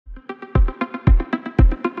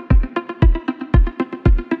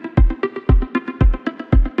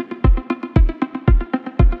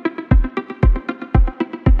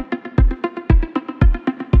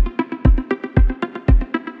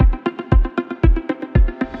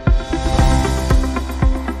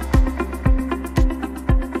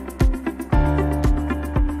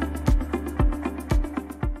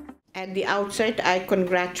outset, I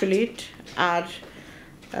congratulate our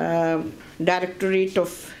Directorate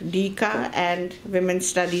of DICA and Women's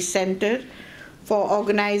Studies Center for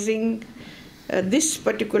organizing this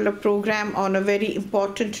particular program on a very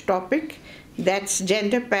important topic, that's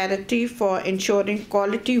gender parity for ensuring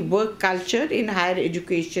quality work culture in higher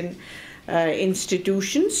education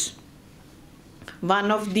institutions.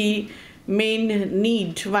 One of the main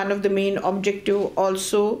objective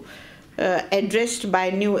also addressed by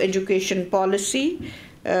New Education Policy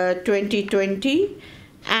 2020,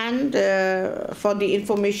 and for the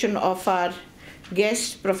information of our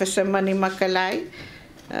guest, Professor Manima Kalai,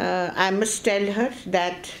 I must tell her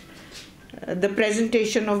that the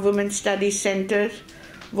presentation of Women's Studies Center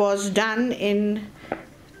was done in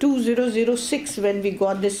 2006 when we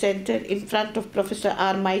got the center in front of Professor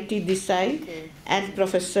R. Maiti Desai and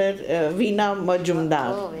Professor Veena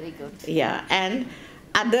Majumdar. Oh, very good. Yeah, and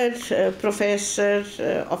other professors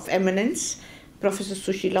of eminence, Professor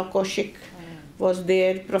Sushila Kaushik was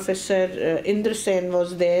there, Professor Indra Sen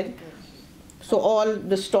was there. So all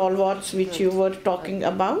the stalwarts which you were talking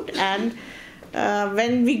about, and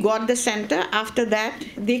when we got the center, after that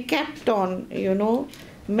they kept on,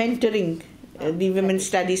 mentoring the Women's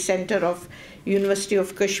Studies Center of University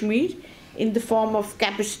of Kashmir in the form of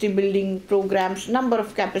capacity building programs, number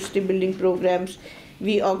of capacity building programs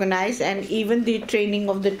we organized, and even the training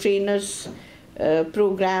of the trainers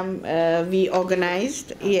program we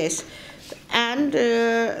organized. Yes, and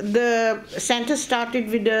the center started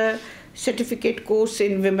with a certificate course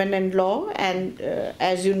in women and law, and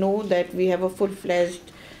as you know that we have a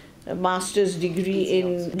full-fledged master's degree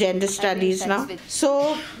in gender studies now.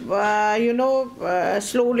 So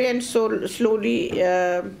slowly and slowly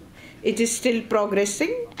it is still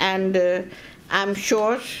progressing, and I'm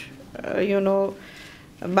sure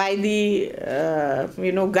by the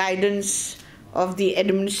guidance of the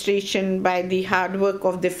administration, by the hard work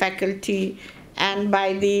of the faculty, and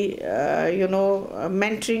by the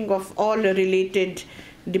mentoring of all the related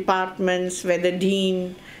departments, whether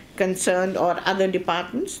dean concerned or other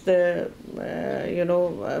departments, the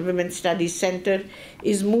Women's Studies Center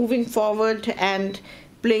is moving forward and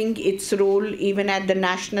playing its role even at the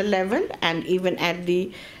national level and even at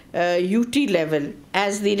the UT level.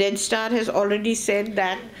 As the Red Star has already said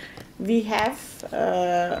that we have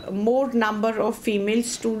more number of female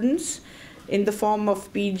students in the form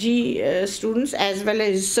of PG students as well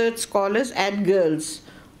as research scholars and girls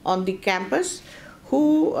on the campus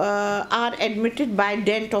who are admitted by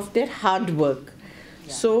dint of their hard work.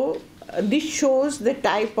 Yeah. So this shows the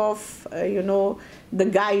type of, the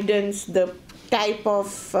guidance, the type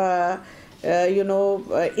of,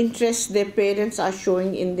 interest their parents are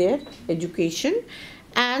showing in their education.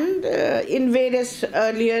 And in various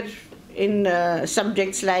earlier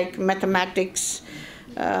subjects like mathematics,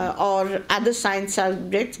 or other science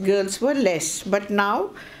subjects, girls were less, but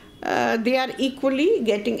now they are equally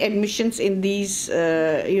getting admissions in these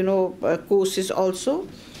courses also,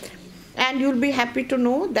 and you'll be happy to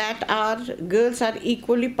know that our girls are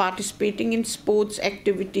equally participating in sports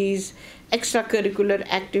activities, extracurricular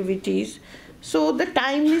activities. So the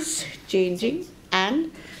time is changing,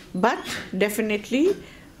 but definitely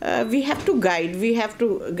we have to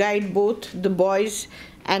guide both the boys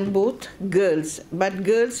and both girls, but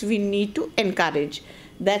girls we need to encourage.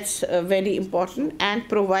 That's very important, and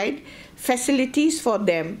provide facilities for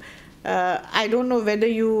them. I don't know whether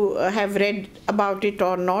you have read about it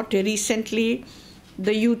or not. Recently,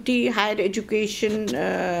 the UT Higher Education,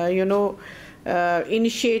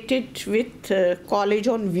 initiated with College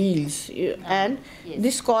on Wheels. And yes,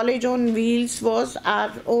 this College on Wheels was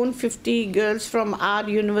our own 50 girls from our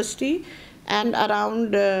university, and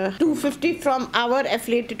around 250 from our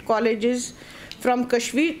affiliated colleges from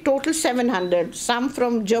Kashmir, total 700, some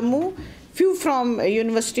from Jammu, few from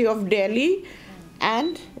University of Delhi,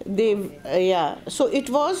 and so it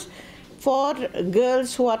was for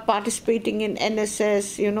girls who are participating in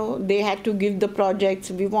NSS, they had to give the projects.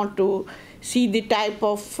 We want to see the type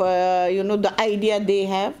of, the idea they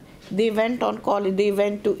have. They went on college, they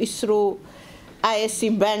went to ISRO,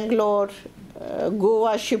 ISC Bangalore,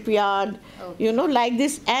 Goa shipyard, like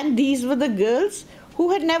this, and these were the girls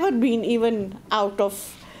who had never been even out of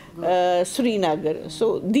Srinagar.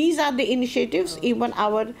 So these are the initiatives. Even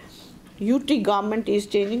our UT government is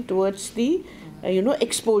changing towards the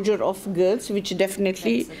exposure of girls, which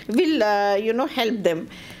definitely will help them.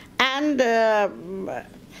 And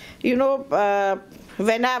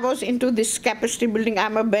when I was into this capacity building,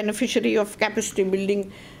 I'm a beneficiary of capacity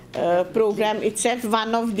building program itself,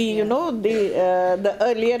 one of the the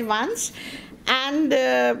earlier ones, and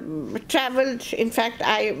traveled. In fact,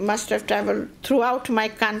 I must have traveled throughout my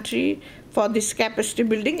country for this capacity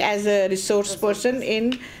building as a resource person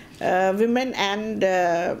in women and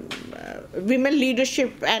women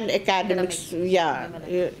leadership and academics.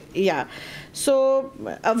 Yeah. So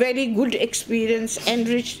a very good experience,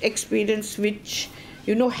 enriched experience, which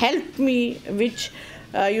helped me, which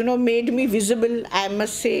made me visible, I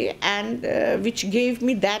must say, and which gave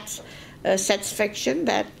me that satisfaction,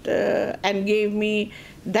 that and gave me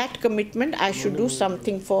that commitment. I should do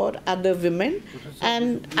something for other women,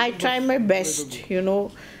 and I try my best,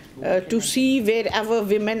 to see wherever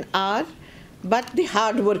women are, but the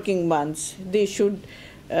hard-working ones. They should,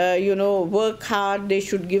 work hard. They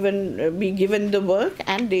should be given the work,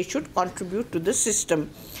 and they should contribute to the system.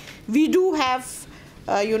 We do have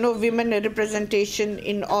women representation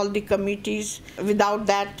in all the committees. Without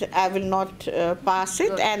that, I will not pass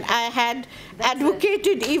it. And I had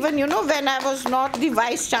advocated, even, when I was not the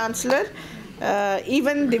Vice Chancellor,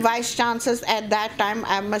 even the Vice Chancellors at that time,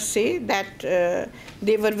 I must say that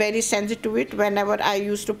they were very sensitive to it. Whenever I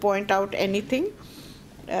used to point out anything,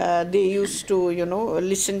 they used to,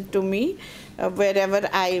 listen to me. Wherever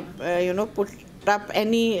I, put up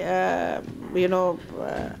any,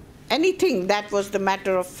 anything that was the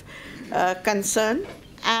matter of concern.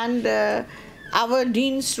 And our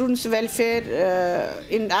Dean Students Welfare,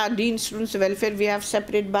 in our Dean Students Welfare, we have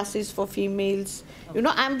separate buses for females.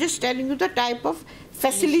 I'm just telling you the type of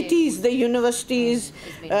facilities the university is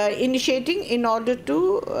initiating in order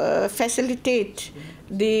to facilitate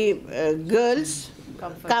the girls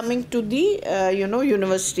coming to the,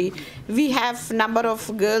 university. We have number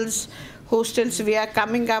of girls hostels. We are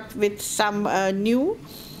coming up with some new.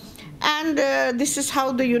 And this is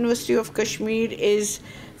how the University of Kashmir is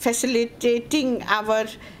facilitating our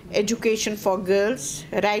education for girls.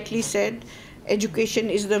 Rightly said, education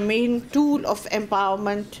is the main tool of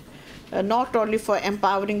empowerment, not only for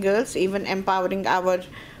empowering girls, even empowering our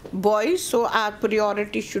boys. So our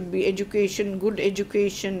priority should be education, good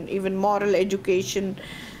education, even moral education,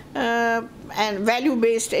 and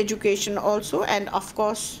value-based education also, and of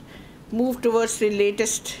course move towards the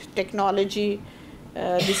latest technology.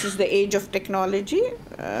 This is the age of technology,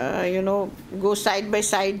 go side by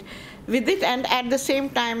side with it, and at the same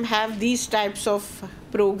time have these types of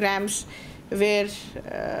programs where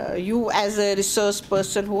you, as a resource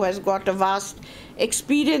person who has got a vast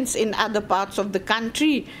experience in other parts of the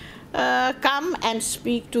country, come and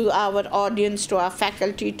speak to our audience, to our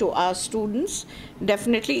faculty, to our students.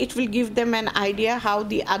 Definitely it will give them an idea how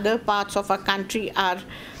the other parts of our country are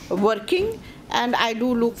working. And I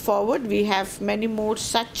do look forward. We have many more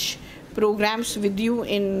such programs with you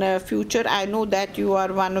in future. I know that you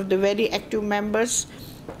are one of the very active members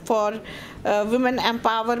for women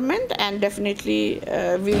empowerment, and definitely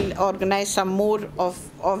we'll organize some more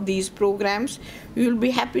of these programs. You will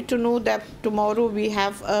be happy to know that tomorrow we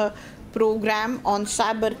have a program on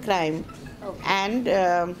cyber crime, and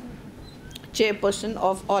chairperson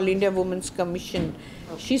of All India Women's Commission.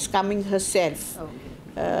 She's coming herself.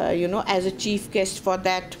 As a chief guest for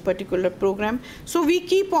that particular program. So we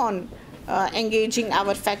keep on engaging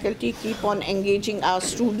our faculty, keep on engaging our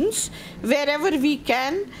students wherever we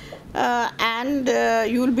can, and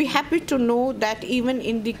you will be happy to know that even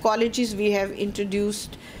in the colleges we have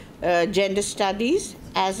introduced gender studies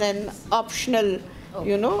as an optional,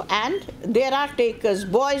 and there are takers.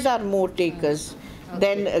 Boys are more takers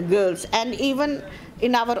than girls, and even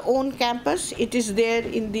in our own campus it is there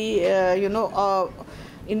in the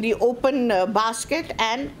in the open basket,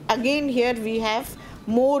 and again here we have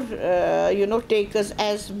more takers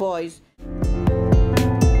as boys.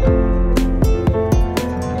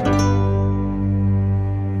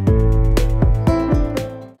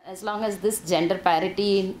 As long as this gender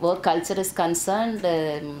parity work culture is concerned,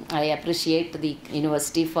 I appreciate the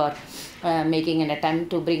university for making an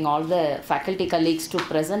attempt to bring all the faculty colleagues to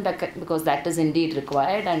present, because that is indeed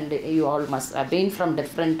required, and you all must have been from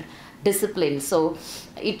different disciplines. So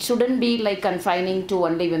it shouldn't be like confining to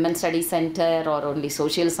only Women's Studies Center or only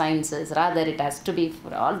social sciences. Rather, it has to be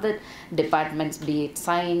for all the departments, be it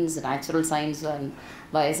science, natural science, and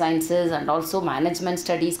biosciences, and also management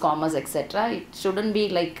studies, commerce, etc. It shouldn't be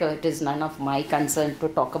like it is none of my concern to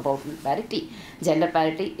talk about parity. Gender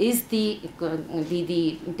parity is the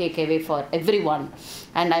takeaway for everyone,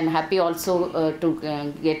 and I'm happy also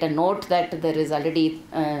to get a note that there is already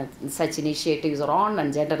such initiatives are on,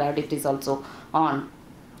 and gender audit is also on.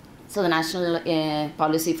 So the National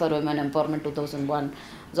Policy for Women Empowerment 2001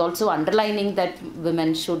 is also underlining that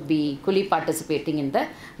women should be equally participating in the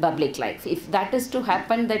public life. If that is to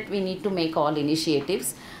happen, that we need to make all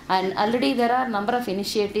initiatives. And already there are number of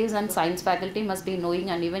initiatives, and science faculty must be knowing,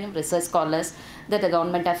 and even research scholars, that the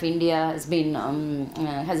government of India has been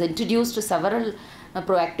has introduced several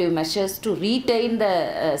proactive measures to retain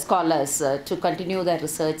the scholars to continue their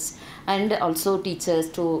research, and also teachers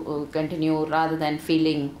to continue, rather than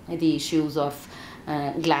feeling the issues of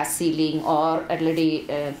glass ceiling, or already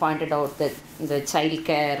pointed out that the child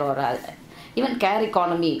care or even care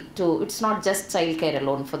economy too. It's not just child care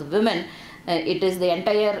alone for the women. It is the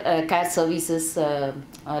entire care services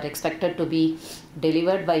are expected to be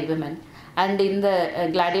delivered by women. And in the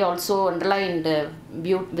Gladys also underlined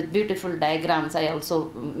with beautiful diagrams. I also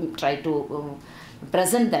try to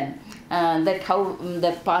present them, that how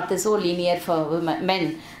the path is so linear for women,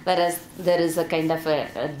 men, whereas there is a kind of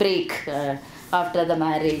a break after the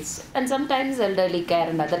marriage, and sometimes elderly care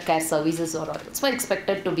and other care services are also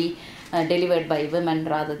expected to be delivered by women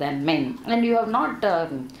rather than men. And you have not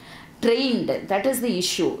trained, that is the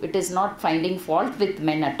issue. It is not finding fault with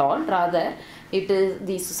men at all, rather it is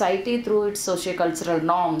the society through its socio-cultural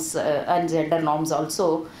norms and gender norms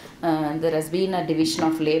also. There has been a division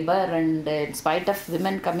of labor, and in spite of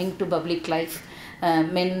women coming to public life,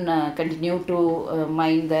 men continue to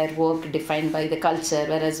mind their work defined by the culture,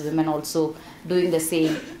 whereas women also doing the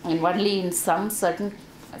same, and only in some certain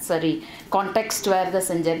context where the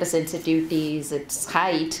gender sensitivity is its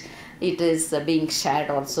height, it is being shared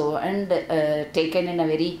also, and taken in a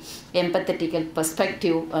very empathetic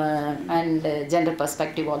perspective and gender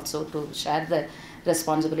perspective also, to share the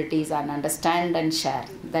responsibilities and understand and share.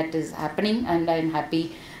 That is happening, and I am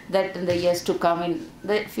happy that in the years to come, in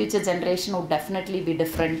the future generation would definitely be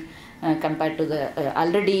different compared to the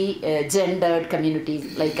already gendered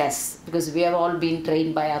communities like us, because we have all been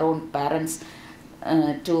trained by our own parents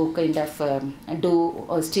to kind of do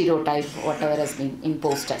a stereotype whatever has been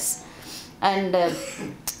imposed us. And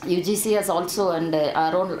UGC has also, and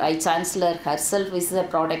our own Vice Chancellor herself is a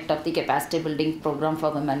product of the capacity building program for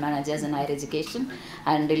women managers in higher education,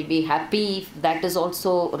 and we'll be happy if that is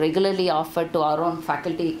also regularly offered to our own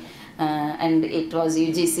faculty. And it was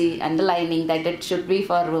UGC underlining that it should be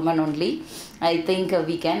for women only. I think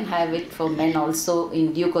we can have it for men also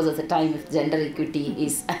in due course of the time, if gender equity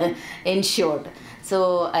is ensured.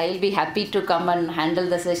 So I'll be happy to come and handle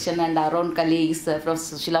the session, and our own colleagues,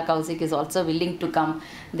 Professor Sushila Kaushik is also willing to come.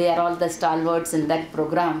 They are all the stalwarts in that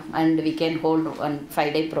program, and we can hold one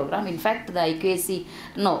 5-day program. In fact, the HRDC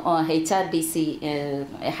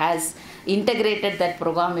has integrated that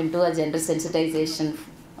program into a gender sensitization.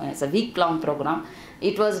 It's a week-long program.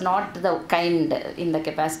 It was not the kind in the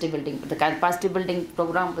capacity building. The capacity building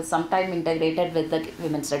program was sometime integrated with the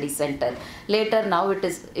Women's Studies Center. Later, now it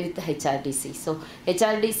is with the HRDC. So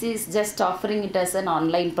HRDC is just offering it as an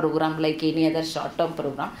online program like any other short-term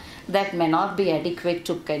program that may not be adequate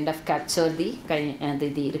to kind of capture the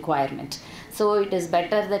requirement. So it is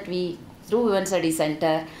better that we, through Women's Studies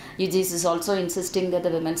Center, UGC is also insisting that the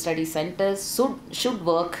Women's Studies Centers should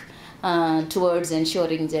work towards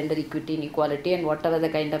ensuring gender equity and equality, and whatever the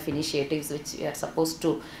kind of initiatives which we are supposed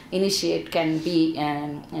to initiate can be,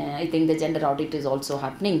 I think the gender audit is also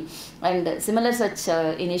happening, and similar such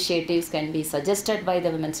initiatives can be suggested by the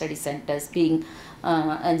Women's Studies Centers, being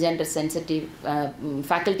gender sensitive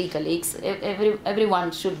faculty colleagues.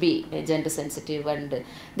 Everyone should be gender sensitive, and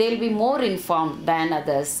they will be more informed than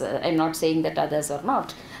others. I'm not saying that others are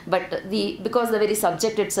not, but because the very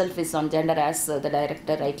subject itself is on gender, as the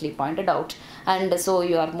director rightly pointed out, and so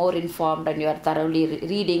you are more informed, and you are thoroughly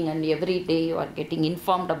reading, and every day you are getting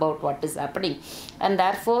informed about what is happening, and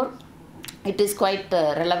therefore it is quite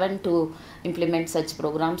relevant to implement such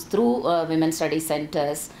programs through Women's Studies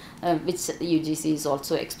Centers, which UGC is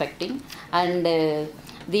also expecting. And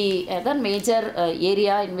the other major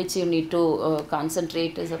area in which you need to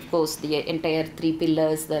concentrate is, of course, the entire 3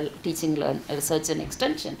 pillars, the teaching, research and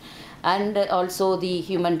extension, and also the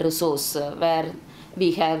human resource, where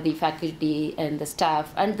we have the faculty and the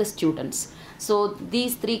staff and the students. So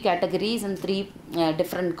these 3 categories and 3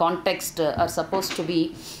 different contexts are supposed to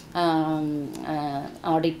be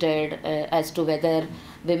audited as to whether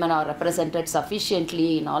women are represented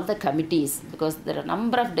sufficiently in all the committees, because there are a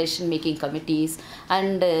number of decision making committees,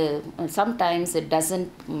 and sometimes it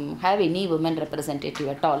doesn't have any women representative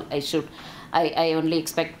at all. I only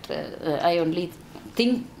expect, I only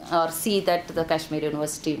think or see that the Kashmir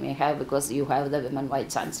University may have, because you have the women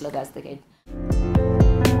Vice Chancellor as the guide.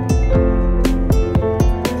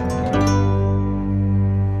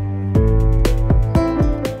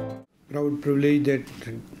 Proud privilege that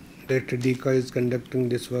Director DICA is conducting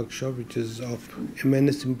this workshop, which is of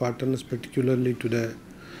immense importance, particularly to the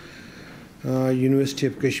University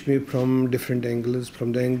of Kashmir from different angles.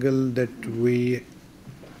 From the angle that we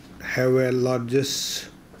have a largest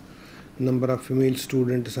number of female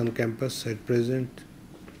students on campus at present,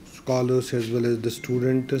 scholars as well as the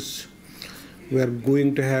students. We are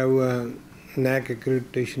going to have NAC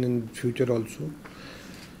accreditation in the future also.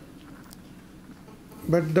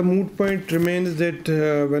 But the moot point remains that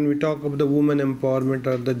when we talk of the women empowerment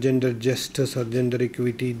or the gender justice or gender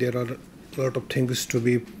equity, there are a lot of things to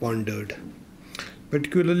be pondered.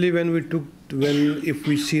 Particularly if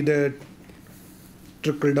we see the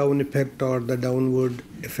trickle-down effect or the downward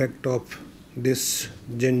effect of this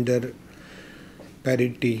gender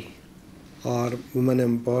parity or women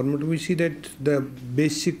empowerment, we see that the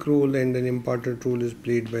basic role and an important role is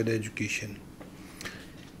played by the education.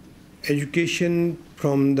 Education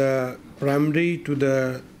from the primary to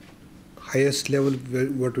the highest level,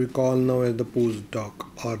 what we call now as the postdoc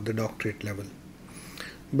or the doctorate level.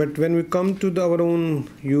 But when we come to our own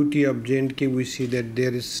UT of J&K, we see that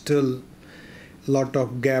there is still a lot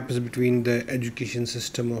of gaps between the education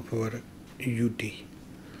system of our UT.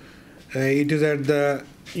 It is at the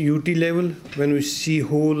UT level. When we see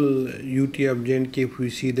whole UT of J&K, if we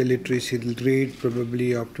see the literacy rate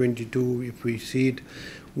probably of 22, if we see it,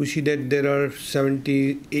 we see that there are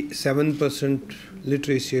 77%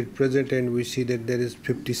 literacy at present, and we see that there is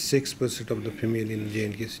 56% of the female in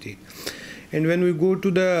J&K state. And when we go to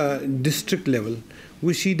the district level,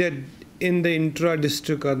 we see that in the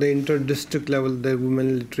intra-district or the inter-district level, the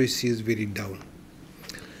women literacy is very down.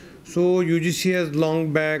 So UGC has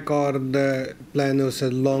long back, or the planners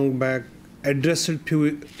has long back, addressed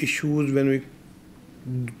few issues when we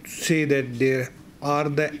say that there are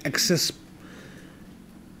the access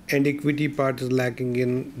and equity part is lacking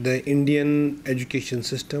in the Indian education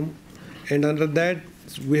system. And under that,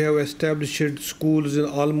 we have established schools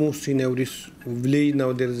almost in every village.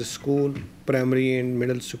 Now there is a school, primary and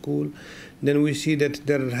middle school. Then we see that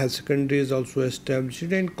there are secondary is also established,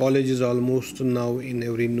 and colleges almost now in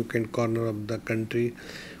every nook and corner of the country.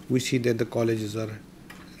 We see that the colleges are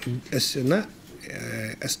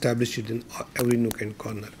established in every nook and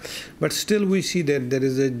corner. But still we see that there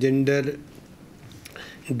is a gender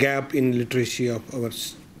gap in literacy of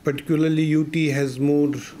ours. Particularly UT has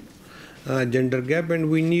more gender gap, and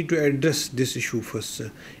we need to address this issue first.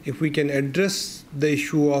 If we can address the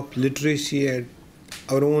issue of literacy at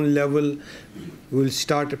our own level, we will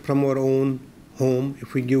start from our own home.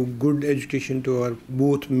 If we give good education to our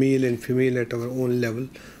both male and female at our own level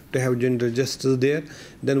to have gender justice there,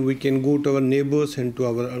 then we can go to our neighbors and to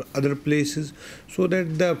our other places, so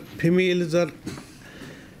that the females are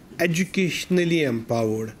educationally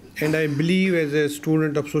empowered. And I believe, as a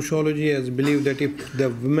student of sociology, I believe that if the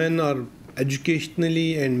women are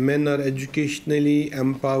educationally and men are educationally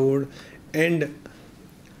empowered and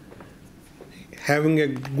having a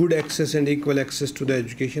good access and equal access to the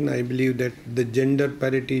education, I believe that the gender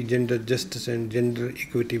parity, gender justice and gender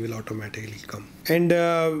equity will automatically come. And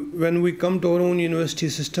when we come to our own university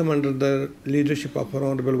system under the leadership of our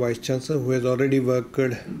Honorable Vice Chancellor, who has already worked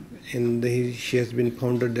she has been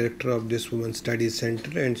founder director of this Women's Studies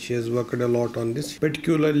Center, and she has worked a lot on this,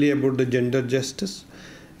 particularly about the gender justice.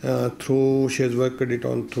 She has worked it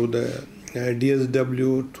on through the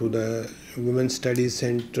DSW, through the Women's Studies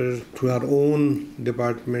Center, through our own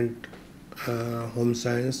department, Home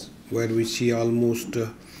Science, where we see almost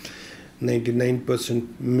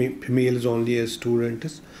 99% females only as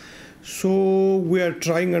students. So we are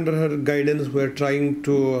trying, under her guidance, we are trying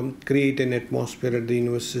to create an atmosphere at the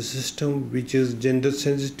university system which is gender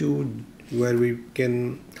sensitive, where we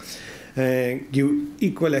can give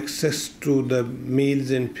equal access to the males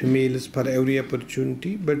and females for every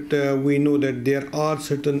opportunity. But we know that there are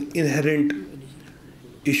certain inherent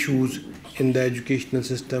issues in the educational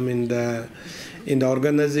system, in the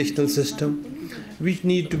organizational system, which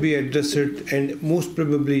need to be addressed, and most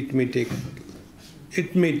probably it may take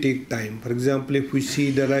time. For example, if we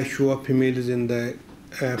see the ratio of females in the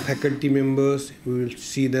faculty members, we will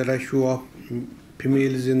see the ratio of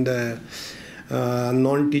females in the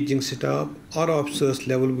non-teaching staff or officers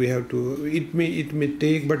level. We have to, it may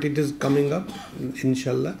take, but it is coming up,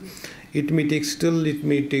 inshallah. It may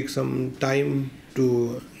take some time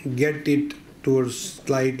to get it towards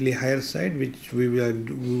slightly higher side, which we are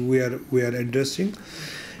addressing,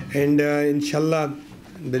 and inshallah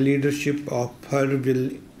the leadership of her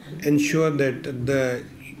will ensure that the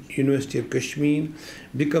University of Kashmir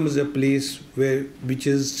becomes a place which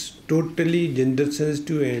is totally gender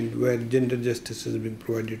sensitive and where gender justice is being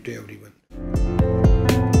provided to everyone.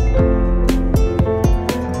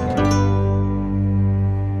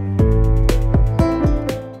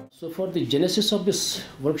 for the genesis of this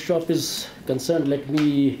workshop is concerned, let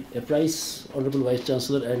me apprise Honorable Vice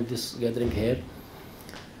Chancellor and this gathering here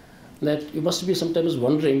that you must be sometimes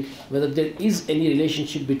wondering whether there is any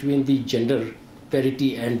relationship between the gender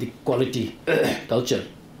parity and the quality culture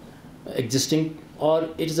existing, or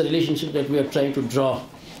it is a relationship that we are trying to draw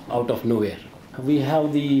out of nowhere. We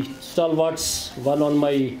have the stalwarts, one on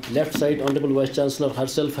my left side, Honorable Vice Chancellor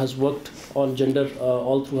herself has worked on gender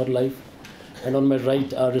all through her life, and on my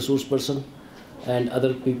right, our resource person and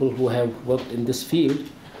other people who have worked in this field.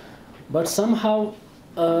 But somehow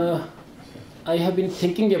I have been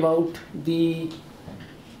thinking about the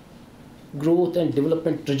growth and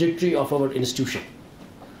development trajectory of our institution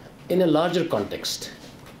in a larger context.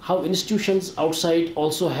 How institutions outside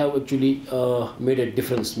also have actually made a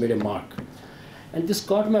difference, made a mark. And this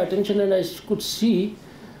caught my attention, and I could see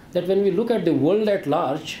that when we look at the world at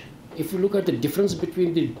large, if you look at the difference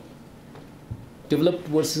between the developed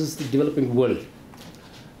versus the developing world,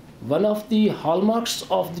 one of the hallmarks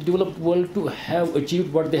of the developed world to have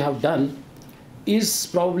achieved what they have done is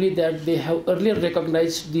probably that they have earlier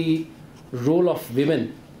recognized the role of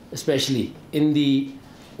women, especially in the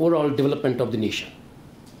overall development of the nation.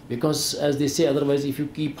 Because as they say, otherwise if you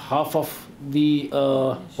keep half of the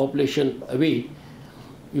population away,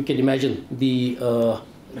 you can imagine the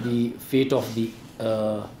fate of the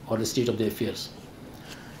or the state of the affairs.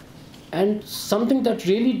 And something that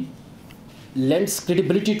really lends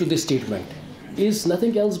credibility to this statement is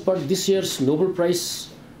nothing else but this year's Nobel Prize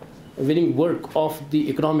winning work of the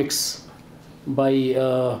economics by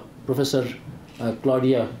Professor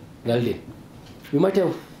Claudia Galdin. You might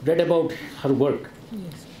have read about her work.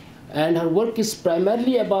 Yes. And her work is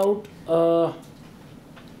primarily about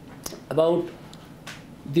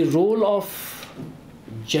the role of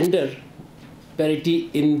gender parity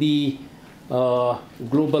in the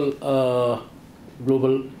global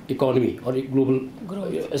economy or global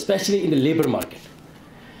growth, especially in the labor market.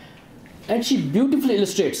 And she beautifully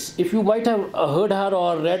illustrates, if you might have heard her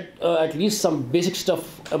or read at least some basic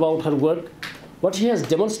stuff about her work, what she has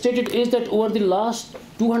demonstrated is that over the last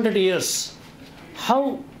 200 years,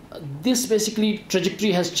 how this basically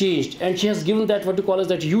trajectory has changed, and she has given that what you call as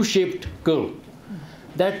that U-shaped curve.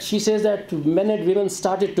 That she says that men and women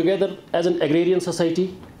started together as an agrarian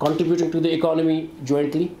society, contributing to the economy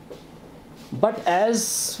jointly. But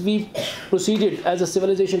as we proceeded as a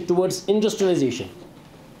civilization towards industrialization,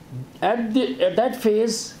 at that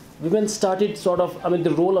phase, women started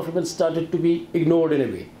the role of women started to be ignored in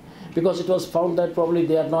a way, because it was found that probably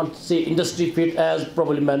they are not, say, industry fit as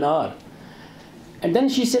probably men are. And then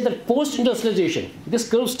she said that post-industrialization, this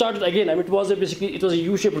curve started again. It was a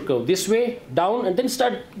U-shaped curve, this way, down, and then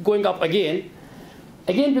started going up again.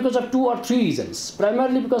 Again, because of 2 or 3 reasons.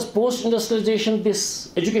 Primarily because post-industrialization,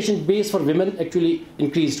 this education base for women actually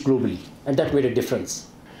increased globally, and that made a difference.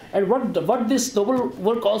 And what this noble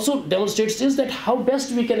work also demonstrates is that how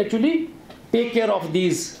best we can actually take care of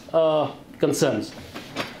these concerns.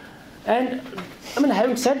 And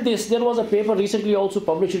having said this, there was a paper recently also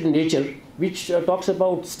published in Nature which talks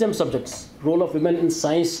about STEM subjects, role of women in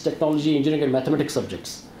science, technology, engineering, and mathematics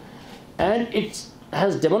subjects. And it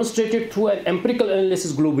has demonstrated through an empirical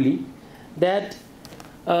analysis globally that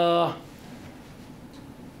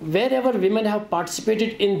wherever women have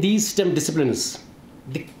participated in these STEM disciplines,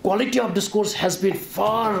 the quality of discourse has been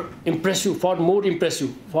far more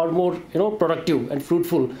impressive, far more productive and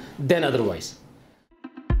fruitful than otherwise.